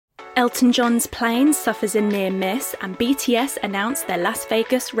Elton John's plane suffers a near miss and BTS announce their Las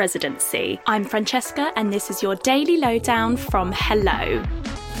Vegas residency. I'm Francesca and this is your daily lowdown from Hello.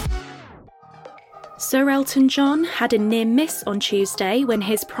 Sir Elton John had a near miss on Tuesday when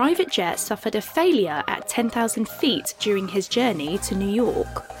his private jet suffered a failure at 10,000 feet during his journey to New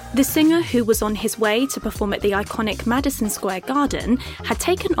York. The singer, who was on his way to perform at the iconic Madison Square Garden, had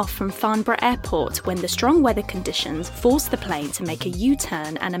taken off from Farnborough Airport when the strong weather conditions forced the plane to make a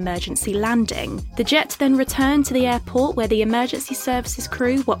U-turn and emergency landing. The jet then returned to the airport where the emergency services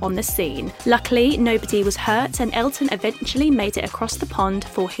crew were on the scene. Luckily, nobody was hurt and Elton eventually made it across the pond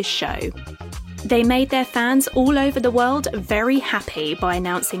for his show. They made their fans all over the world very happy by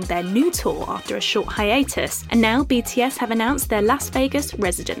announcing their new tour after a short hiatus, and now BTS have announced their Las Vegas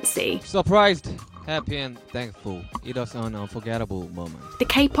residency. Surprised, happy and thankful. It was an unforgettable moment. The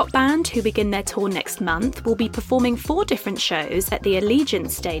K-pop band, who begin their tour next month, will be performing 4 different shows at the Allegiant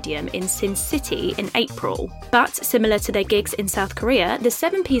Stadium in Sin City in April. But similar to their gigs in South Korea, the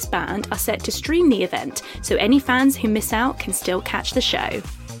 7-piece band are set to stream the event, so any fans who miss out can still catch the show.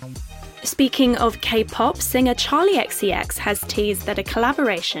 Speaking of K-pop, singer Charlie XCX has teased that a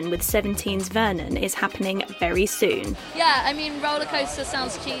collaboration with 17's Vernon is happening very soon. Yeah, I mean, roller coaster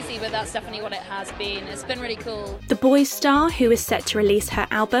sounds cheesy, but that's definitely what it has been. It's been really cool. The boy star, who is set to release her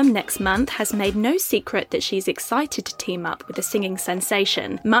album next month, has made no secret that she's excited to team up with a singing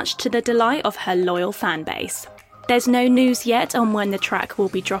sensation, much to the delight of her loyal fan base. There's no news yet on when the track will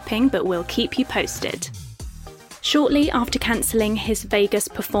be dropping, but we'll keep you posted. Shortly after cancelling his Vegas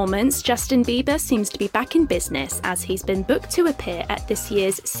performance, Justin Bieber seems to be back in business as he's been booked to appear at this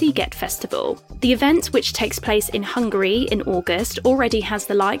year's Seagate Festival. The event, which takes place in Hungary in August, already has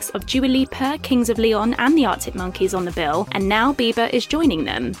the likes of Dua Lipa, Kings of Leon and the Arctic Monkeys on the bill, and now Bieber is joining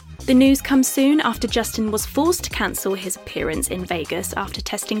them. The news comes soon after Justin was forced to cancel his appearance in Vegas after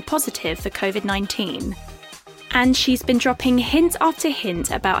testing positive for COVID-19. And she's been dropping hint after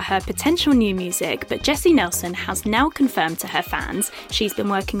hint about her potential new music, but Jessie Nelson has now confirmed to her fans she's been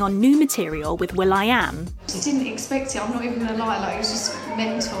working on new material with will.i.am. I didn't expect it, I'm not even going to lie, it was just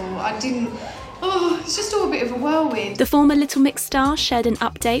mental. It's just all a bit of a whirlwind. The former Little Mix star shared an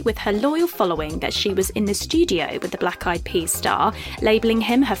update with her loyal following that she was in the studio with the Black Eyed Peas star, labelling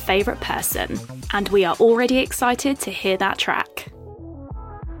him her favourite person. And we are already excited to hear that track.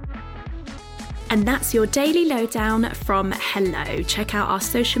 And that's your daily lowdown from Hello. Check out our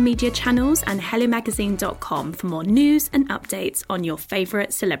social media channels and hellomagazine.com for more news and updates on your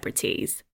favourite celebrities.